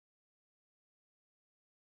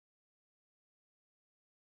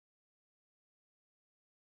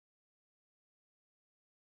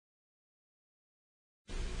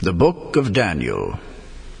The Book of Daniel,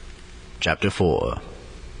 Chapter 4.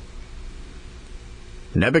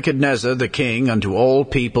 Nebuchadnezzar the king unto all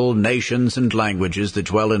people, nations, and languages that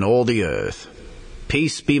dwell in all the earth,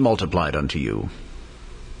 peace be multiplied unto you.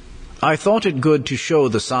 I thought it good to show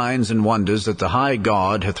the signs and wonders that the high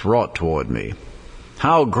God hath wrought toward me.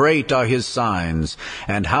 How great are his signs,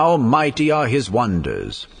 and how mighty are his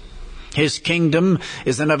wonders! His kingdom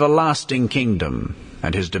is an everlasting kingdom,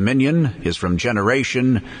 and his dominion is from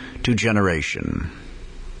generation to generation.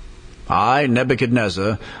 I,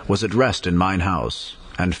 Nebuchadnezzar, was at rest in mine house,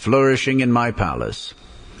 and flourishing in my palace.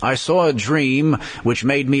 I saw a dream which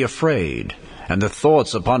made me afraid, and the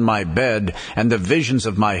thoughts upon my bed and the visions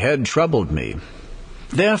of my head troubled me.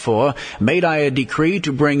 Therefore made I a decree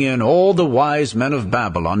to bring in all the wise men of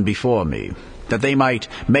Babylon before me, that they might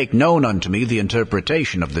make known unto me the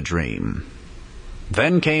interpretation of the dream.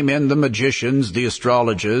 Then came in the magicians, the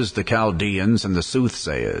astrologers, the Chaldeans, and the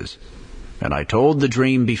soothsayers. And I told the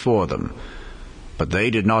dream before them, but they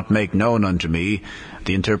did not make known unto me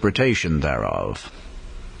the interpretation thereof.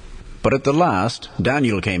 But at the last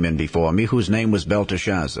Daniel came in before me, whose name was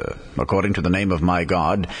Belteshazzar, according to the name of my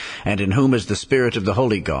God, and in whom is the spirit of the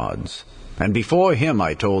holy gods. And before him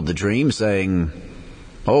I told the dream, saying,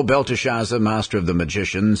 O Belteshazzar, master of the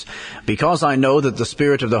magicians, because I know that the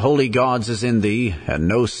spirit of the holy gods is in thee, and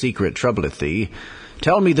no secret troubleth thee,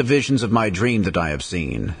 tell me the visions of my dream that I have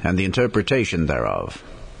seen, and the interpretation thereof.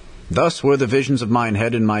 Thus were the visions of mine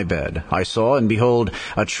head in my bed. I saw, and behold,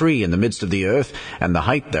 a tree in the midst of the earth, and the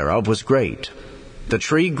height thereof was great. The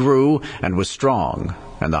tree grew, and was strong,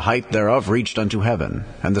 and the height thereof reached unto heaven,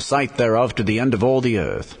 and the sight thereof to the end of all the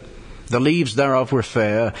earth. The leaves thereof were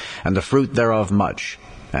fair, and the fruit thereof much,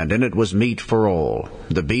 and in it was meat for all.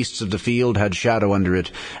 The beasts of the field had shadow under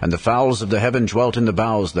it, and the fowls of the heaven dwelt in the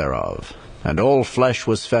boughs thereof, and all flesh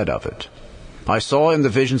was fed of it. I saw in the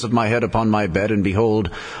visions of my head upon my bed, and behold,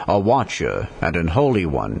 a watcher and an holy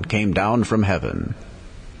one came down from heaven.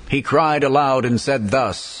 He cried aloud and said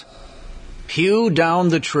thus, Hew down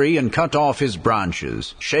the tree, and cut off his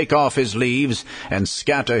branches, shake off his leaves, and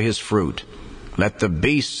scatter his fruit. Let the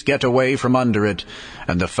beasts get away from under it,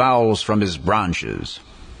 and the fowls from his branches.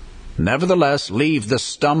 Nevertheless, leave the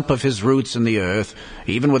stump of his roots in the earth,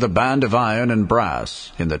 even with a band of iron and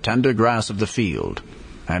brass, in the tender grass of the field.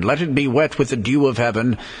 And let it be wet with the dew of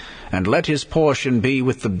heaven, and let his portion be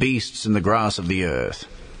with the beasts in the grass of the earth.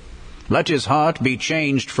 Let his heart be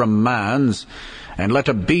changed from man's, and let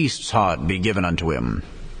a beast's heart be given unto him,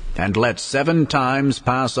 and let 7 times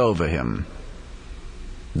pass over him.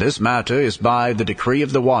 This matter is by the decree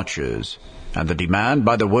of the watchers, and the demand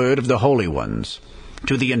by the word of the holy ones,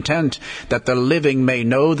 to the intent that the living may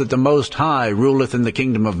know that the Most High ruleth in the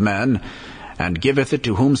kingdom of men, and giveth it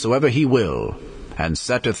to whomsoever he will, and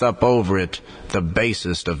setteth up over it the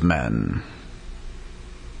basest of men.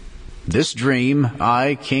 This dream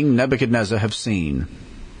I, King Nebuchadnezzar, have seen.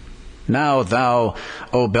 Now thou,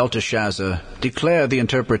 O Belteshazzar, declare the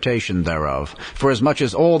interpretation thereof, forasmuch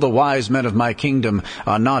as all the wise men of my kingdom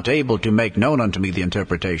are not able to make known unto me the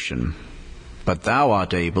interpretation. But thou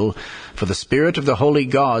art able, for the spirit of the holy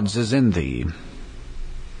gods is in thee.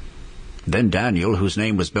 Then Daniel, whose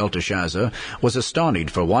name was Belteshazzar, was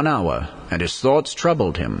astonied for 1 hour, and his thoughts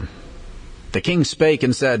troubled him. The king spake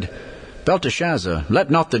and said, Belteshazzar,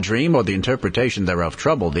 let not the dream or the interpretation thereof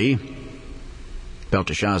trouble thee.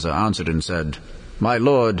 Belteshazzar answered and said, My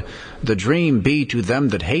lord, the dream be to them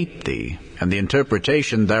that hate thee, and the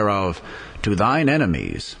interpretation thereof to thine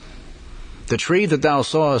enemies. The tree that thou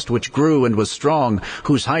sawest, which grew and was strong,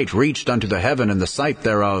 whose height reached unto the heaven, and the sight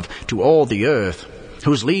thereof to all the earth,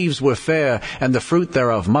 whose leaves were fair, and the fruit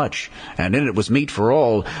thereof much, and in it was meat for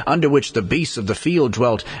all, under which the beasts of the field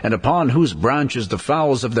dwelt, and upon whose branches the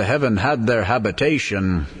fowls of the heaven had their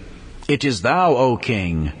habitation. It is thou, O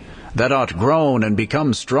king, that art grown and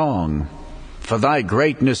become strong. For thy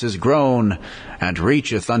greatness is grown, and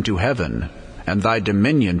reacheth unto heaven, and thy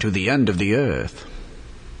dominion to the end of the earth.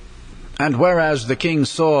 And whereas the king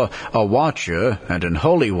saw a watcher and an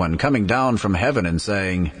holy one coming down from heaven, and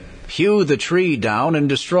saying, Hew the tree down and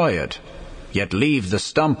destroy it, yet leave the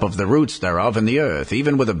stump of the roots thereof in the earth,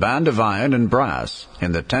 even with a band of iron and brass,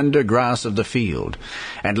 in the tender grass of the field,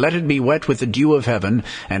 and let it be wet with the dew of heaven,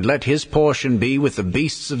 and let his portion be with the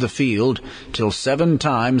beasts of the field, till 7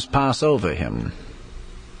 times pass over him.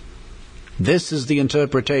 This is the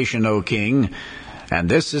interpretation, O king, and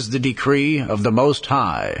this is the decree of the Most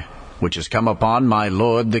High, which is come upon my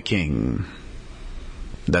lord the king,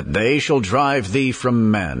 that they shall drive thee from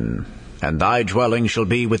men, and thy dwelling shall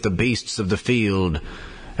be with the beasts of the field,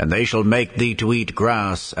 and they shall make thee to eat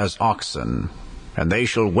grass as oxen, and they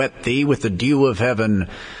shall wet thee with the dew of heaven,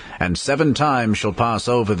 and 7 times shall pass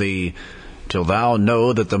over thee, till thou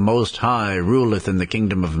know that the Most High ruleth in the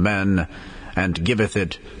kingdom of men, and giveth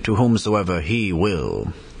it to whomsoever he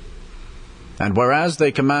will. And whereas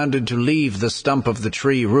they commanded to leave the stump of the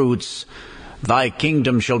tree roots, thy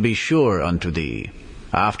kingdom shall be sure unto thee,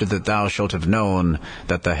 after that thou shalt have known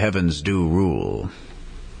that the heavens do rule.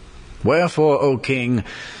 Wherefore, O king,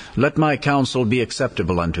 let my counsel be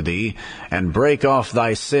acceptable unto thee, and break off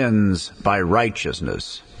thy sins by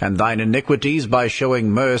righteousness, and thine iniquities by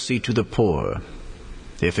showing mercy to the poor,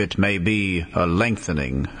 if it may be a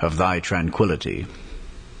lengthening of thy tranquillity.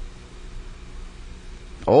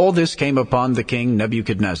 All this came upon the king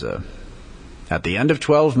Nebuchadnezzar. At the end of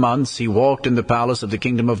 12 months he walked in the palace of the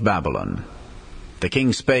kingdom of Babylon. The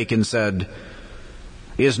king spake and said,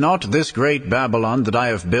 Is not this great Babylon that I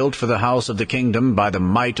have built for the house of the kingdom by the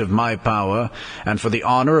might of my power, and for the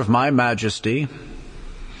honor of my majesty?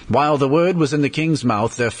 While the word was in the king's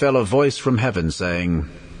mouth, there fell a voice from heaven, saying,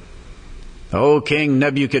 O King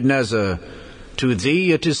Nebuchadnezzar, to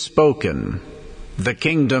thee it is spoken, the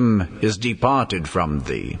kingdom is departed from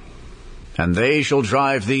thee, and they shall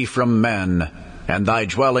drive thee from men, and thy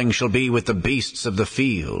dwelling shall be with the beasts of the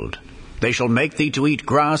field. They shall make thee to eat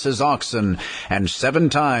grass as oxen, and 7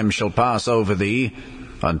 times shall pass over thee,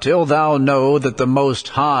 until thou know that the Most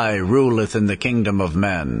High ruleth in the kingdom of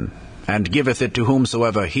men, and giveth it to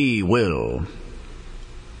whomsoever he will.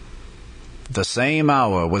 The same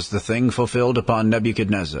hour was the thing fulfilled upon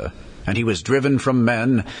Nebuchadnezzar, and he was driven from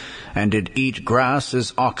men, and did eat grass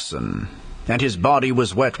as oxen. And his body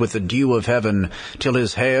was wet with the dew of heaven, till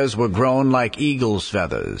his hairs were grown like eagle's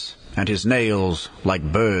feathers, and his nails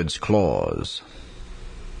like birds' claws.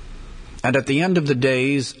 And at the end of the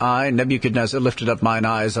days I, Nebuchadnezzar, lifted up mine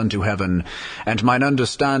eyes unto heaven, and mine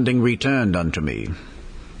understanding returned unto me.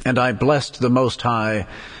 And I blessed the Most High,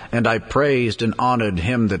 and I praised and honored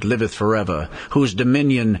him that liveth forever, whose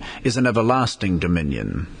dominion is an everlasting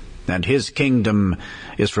dominion, and his kingdom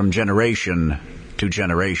is from generation to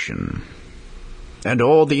generation. And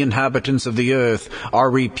all the inhabitants of the earth are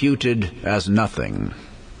reputed as nothing.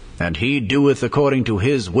 And he doeth according to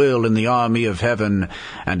his will in the army of heaven,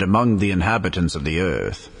 and among the inhabitants of the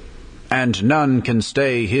earth. And none can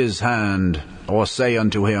stay his hand, or say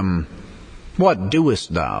unto him, What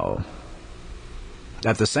doest thou?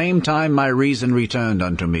 At the same time my reason returned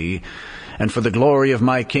unto me, and for the glory of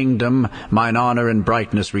my kingdom mine honor and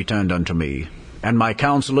brightness returned unto me, and my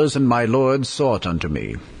counselors and my lords sought unto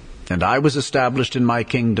me. And I was established in my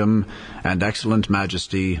kingdom, and excellent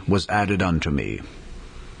majesty was added unto me.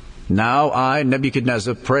 Now I,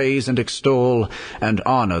 Nebuchadnezzar, praise and extol and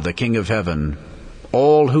honor the King of heaven,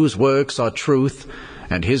 all whose works are truth,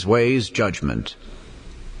 and his ways judgment.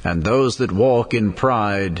 And those that walk in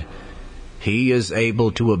pride he is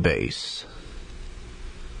able to abase.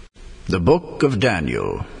 The Book of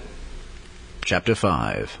Daniel, Chapter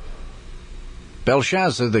 5.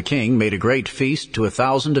 Belshazzar the king made a great feast to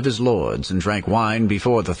 1,000 of his lords, and drank wine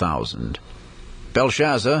before the 1,000.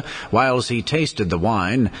 Belshazzar, whiles he tasted the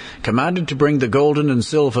wine, commanded to bring the golden and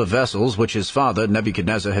silver vessels which his father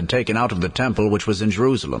Nebuchadnezzar had taken out of the temple which was in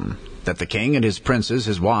Jerusalem, that the king and his princes,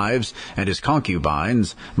 his wives, and his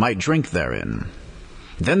concubines might drink therein.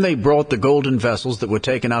 Then they brought the golden vessels that were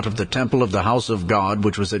taken out of the temple of the house of God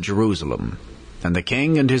which was at Jerusalem. And the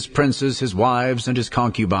king and his princes, his wives, and his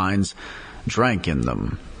concubines drank in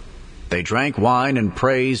them. They drank wine and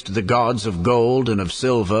praised the gods of gold and of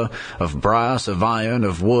silver, of brass, of iron,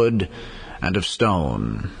 of wood, and of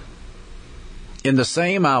stone. In the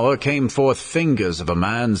same hour came forth fingers of a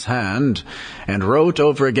man's hand, and wrote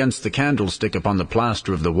over against the candlestick upon the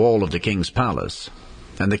plaster of the wall of the king's palace.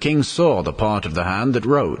 And the king saw the part of the hand that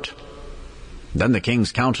wrote. Then the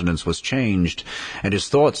king's countenance was changed, and his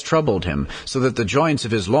thoughts troubled him, so that the joints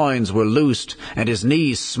of his loins were loosed, and his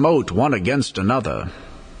knees smote one against another.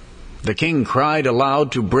 The king cried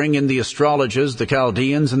aloud to bring in the astrologers, the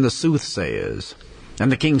Chaldeans, and the soothsayers.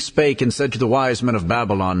 And the king spake and said to the wise men of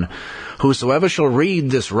Babylon, Whosoever shall read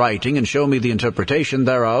this writing, and show me the interpretation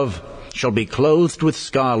thereof, shall be clothed with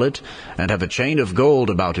scarlet, and have a chain of gold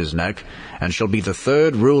about his neck, and shall be the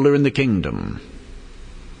 3rd ruler in the kingdom.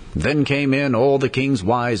 Then came in all the king's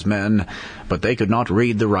wise men, but they could not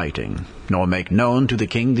read the writing, nor make known to the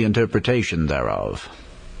king the interpretation thereof.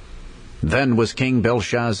 Then was King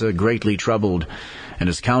Belshazzar greatly troubled, and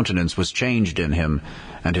his countenance was changed in him,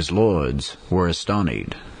 and his lords were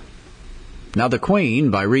astonied. Now the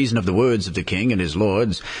queen, by reason of the words of the king and his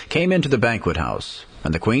lords, came into the banquet house.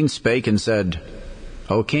 And the queen spake and said,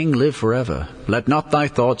 O king, live forever. Let not thy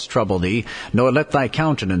thoughts trouble thee, nor let thy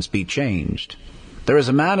countenance be changed. There is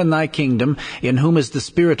a man in thy kingdom in whom is the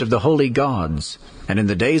spirit of the holy gods, and in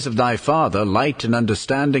the days of thy father light and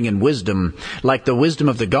understanding and wisdom, like the wisdom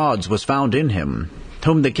of the gods, was found in him,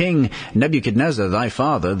 whom the king Nebuchadnezzar thy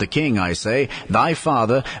father, the king, I say, thy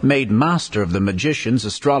father, made master of the magicians,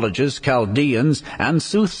 astrologers, Chaldeans, and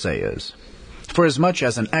soothsayers. Forasmuch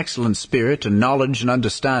as an excellent spirit and knowledge and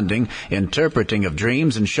understanding, interpreting of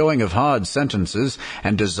dreams and showing of hard sentences,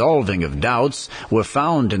 and dissolving of doubts, were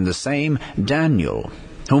found in the same Daniel,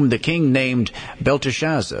 whom the king named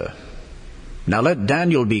Belteshazzar. Now let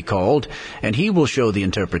Daniel be called, and he will show the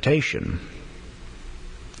interpretation.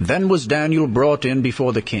 Then was Daniel brought in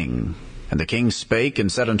before the king, and the king spake and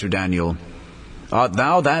said unto Daniel, Art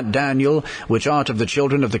thou that Daniel, which art of the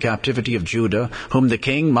children of the captivity of Judah, whom the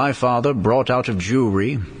king my father brought out of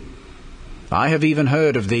Jewry? I have even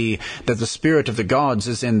heard of thee, that the spirit of the gods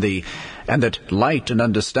is in thee, and that light and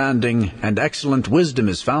understanding and excellent wisdom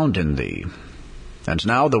is found in thee. And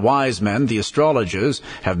now the wise men, the astrologers,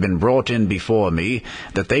 have been brought in before me,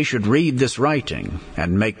 that they should read this writing,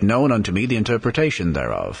 and make known unto me the interpretation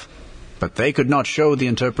thereof. But they could not show the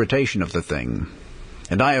interpretation of the thing.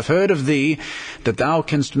 And I have heard of thee, that thou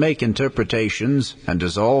canst make interpretations, and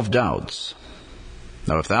dissolve doubts.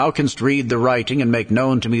 Now if thou canst read the writing, and make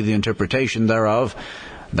known to me the interpretation thereof,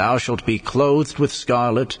 thou shalt be clothed with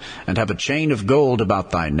scarlet, and have a chain of gold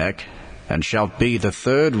about thy neck, and shalt be the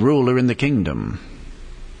third ruler in the kingdom.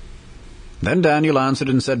 Then Daniel answered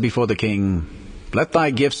and said before the king, Let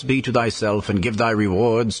thy gifts be to thyself, and give thy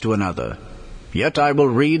rewards to another. Yet I will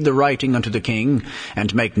read the writing unto the king,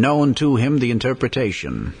 and make known to him the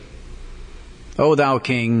interpretation. O thou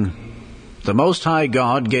king, the Most High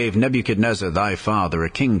God gave Nebuchadnezzar thy father a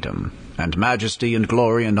kingdom, and majesty, and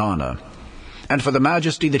glory, and honor. And for the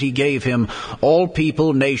majesty that he gave him, all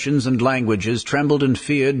people, nations, and languages trembled and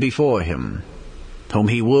feared before him. Whom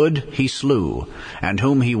he would, he slew, and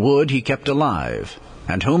whom he would, he kept alive,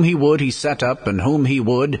 and whom he would, he set up, and whom he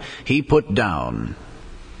would, he put down.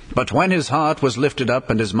 But when his heart was lifted up,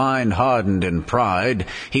 and his mind hardened in pride,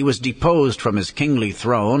 he was deposed from his kingly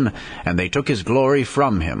throne, and they took his glory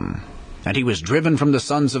from him. And he was driven from the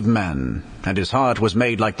sons of men, and his heart was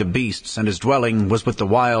made like the beasts, and his dwelling was with the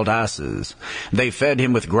wild asses. They fed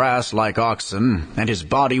him with grass like oxen, and his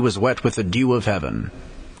body was wet with the dew of heaven,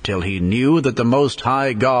 till he knew that the Most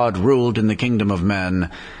High God ruled in the kingdom of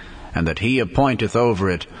men, and that he appointeth over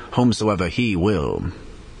it whomsoever he will.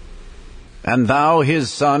 And thou,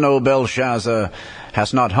 his son, O Belshazzar,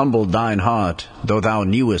 hast not humbled thine heart, though thou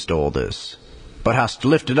knewest all this, but hast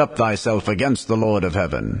lifted up thyself against the Lord of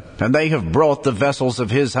heaven. And they have brought the vessels of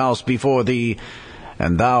his house before thee,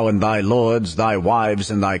 and thou and thy lords, thy wives,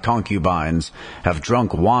 and thy concubines have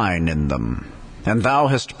drunk wine in them. And thou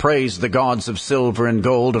hast praised the gods of silver and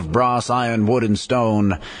gold, of brass, iron, wood, and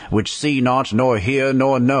stone, which see not, nor hear,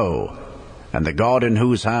 nor know. And the God in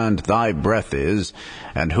whose hand thy breath is,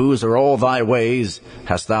 and whose are all thy ways,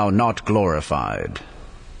 hast thou not glorified.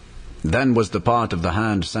 Then was the part of the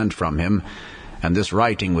hand sent from him, and this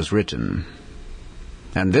writing was written.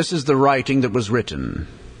 And this is the writing that was written.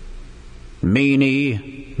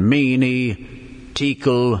 Mene, Mene,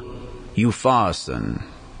 Tekel, Upharsin.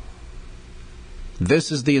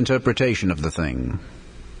 This is the interpretation of the thing.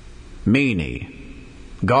 Mene,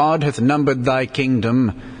 God hath numbered thy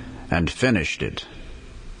kingdom, and finished it.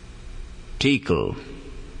 Tekel,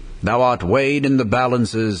 thou art weighed in the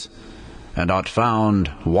balances, and art found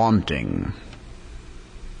wanting.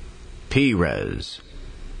 Peres,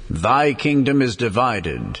 thy kingdom is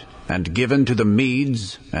divided, and given to the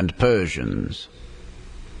Medes and Persians.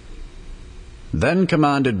 Then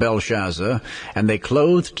commanded Belshazzar, and they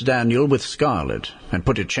clothed Daniel with scarlet, and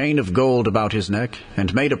put a chain of gold about his neck,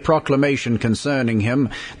 and made a proclamation concerning him,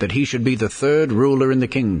 that he should be the third ruler in the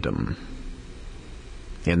kingdom.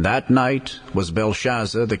 In that night was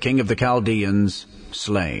Belshazzar, the king of the Chaldeans,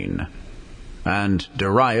 slain. And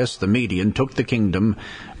Darius the Median took the kingdom,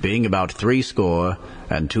 being about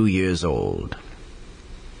 62 years old.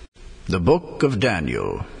 The Book of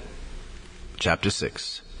Daniel, Chapter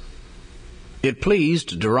 6. It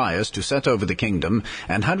pleased Darius to set over the kingdom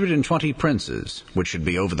 120 princes, which should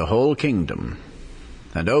be over the whole kingdom.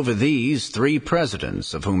 And over these 3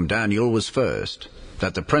 presidents, of whom Daniel was first,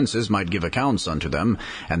 that the princes might give accounts unto them,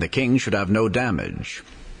 and the king should have no damage.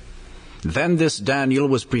 Then this Daniel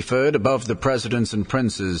was preferred above the presidents and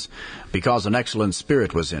princes, because an excellent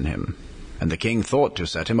spirit was in him, and the king thought to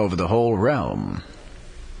set him over the whole realm.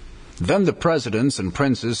 Then the presidents and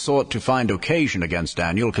princes sought to find occasion against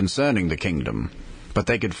Daniel concerning the kingdom, but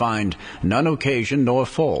they could find none occasion nor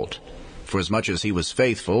fault, forasmuch as he was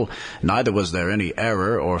faithful, neither was there any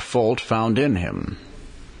error or fault found in him.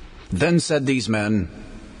 Then said these men,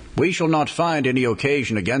 We shall not find any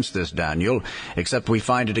occasion against this Daniel, except we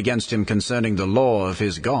find it against him concerning the law of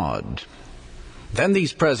his God. Then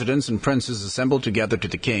these presidents and princes assembled together to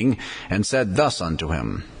the king, and said thus unto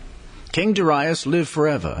him, King Darius, live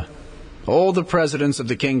forever. All the presidents of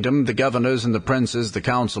the kingdom, the governors and the princes, the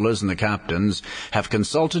counselors and the captains, have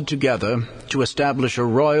consulted together to establish a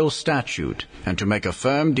royal statute, and to make a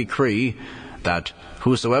firm decree, that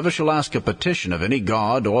whosoever shall ask a petition of any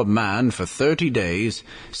god or man for 30 days,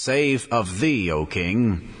 save of thee, O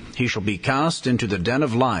king, he shall be cast into the den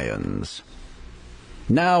of lions.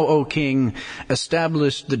 Now, O king,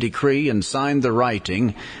 establish the decree and sign the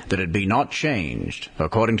writing, that it be not changed,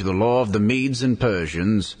 according to the law of the Medes and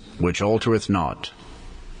Persians, which altereth not.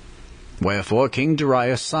 Wherefore King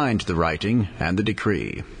Darius signed the writing and the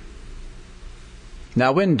decree.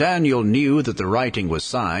 Now when Daniel knew that the writing was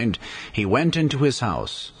signed, he went into his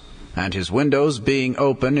house, and his windows being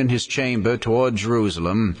open in his chamber toward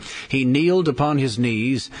Jerusalem, he kneeled upon his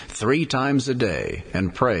knees 3 times a day,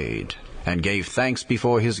 and prayed, and gave thanks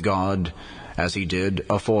before his God, as he did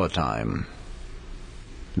aforetime.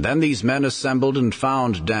 Then these men assembled and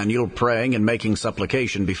found Daniel praying and making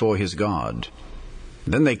supplication before his God.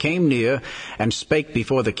 Then they came near, and spake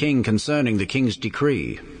before the king concerning the king's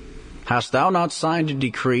decree. Hast thou not signed a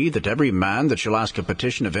decree, that every man that shall ask a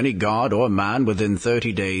petition of any god or man within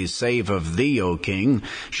 30 days, save of thee, O king,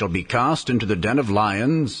 shall be cast into the den of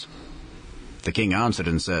lions? The king answered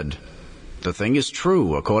and said, The thing is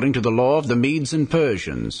true, according to the law of the Medes and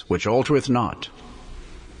Persians, which altereth not.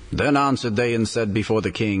 Then answered they and said before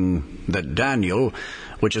the king, that Daniel,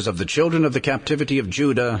 which is of the children of the captivity of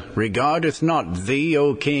Judah, regardeth not thee,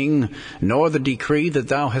 O king, nor the decree that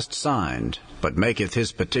thou hast signed, but maketh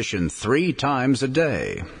his petition 3 times a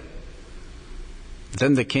day.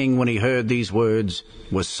 Then the king, when he heard these words,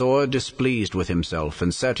 was sore displeased with himself,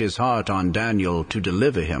 and set his heart on Daniel to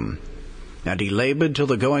deliver him. And he labored till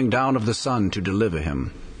the going down of the sun to deliver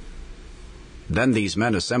him. Then these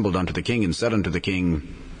men assembled unto the king, and said unto the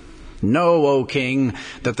king, Know, O king,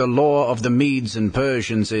 that the law of the Medes and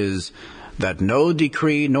Persians is, that no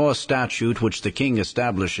decree nor statute which the king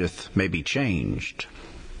establisheth may be changed.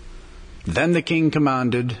 Then the king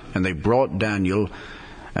commanded, and they brought Daniel,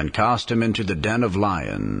 and cast him into the den of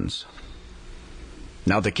lions.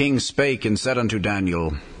 Now the king spake and said unto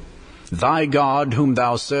Daniel, Thy God, whom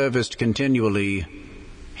thou servest continually,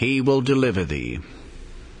 he will deliver thee.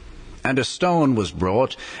 And a stone was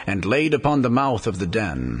brought, and laid upon the mouth of the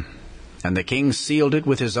den. And the king sealed it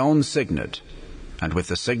with his own signet, and with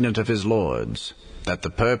the signet of his lords, that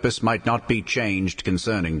the purpose might not be changed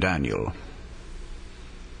concerning Daniel.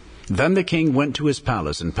 Then the king went to his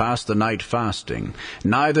palace, and passed the night fasting.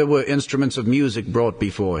 Neither were instruments of music brought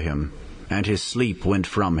before him, and his sleep went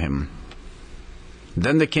from him.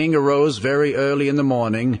 Then the king arose very early in the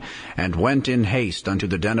morning, and went in haste unto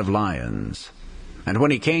the den of lions. And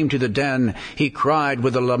when he came to the den, he cried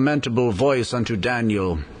with a lamentable voice unto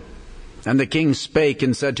Daniel. And the king spake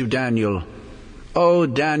and said to Daniel, O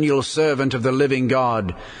Daniel, servant of the living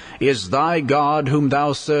God, is thy God, whom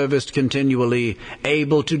thou servest continually,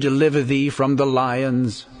 able to deliver thee from the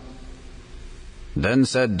lions? Then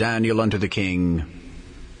said Daniel unto the king,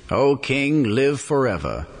 O king, live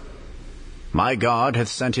forever. My God hath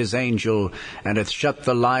sent his angel, and hath shut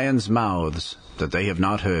the lions' mouths, that they have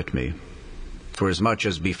not hurt me. Forasmuch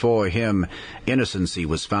as before him innocency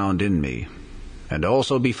was found in me, and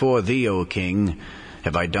also before thee, O king,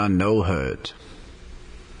 have I done no hurt.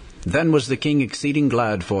 Then was the king exceeding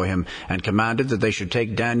glad for him, and commanded that they should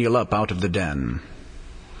take Daniel up out of the den.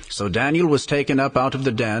 So Daniel was taken up out of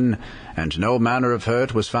the den, and no manner of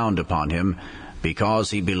hurt was found upon him,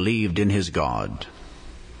 because he believed in his God.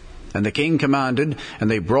 And the king commanded,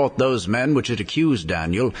 and they brought those men which had accused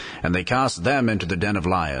Daniel, and they cast them into the den of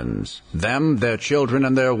lions, them, their children,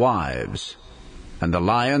 and their wives. And the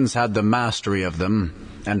lions had the mastery of them,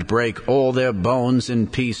 and brake all their bones in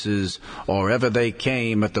pieces, or ever they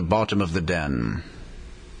came at the bottom of the den.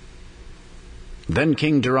 Then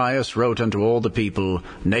King Darius wrote unto all the people,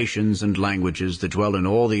 nations, and languages that dwell in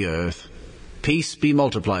all the earth, Peace be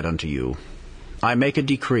multiplied unto you. I make a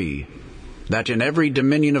decree, that in every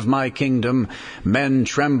dominion of my kingdom men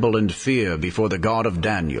tremble and fear before the God of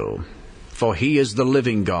Daniel. For he is the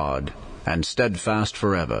living God, and steadfast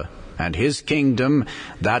forever, and his kingdom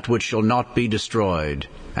that which shall not be destroyed,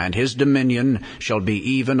 and his dominion shall be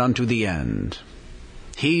even unto the end.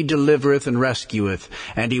 He delivereth and rescueth,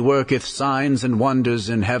 and he worketh signs and wonders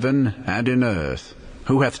in heaven and in earth,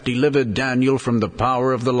 who hath delivered Daniel from the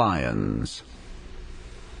power of the lions.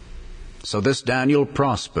 So this Daniel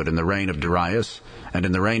prospered in the reign of Darius, and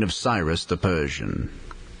in the reign of Cyrus the Persian.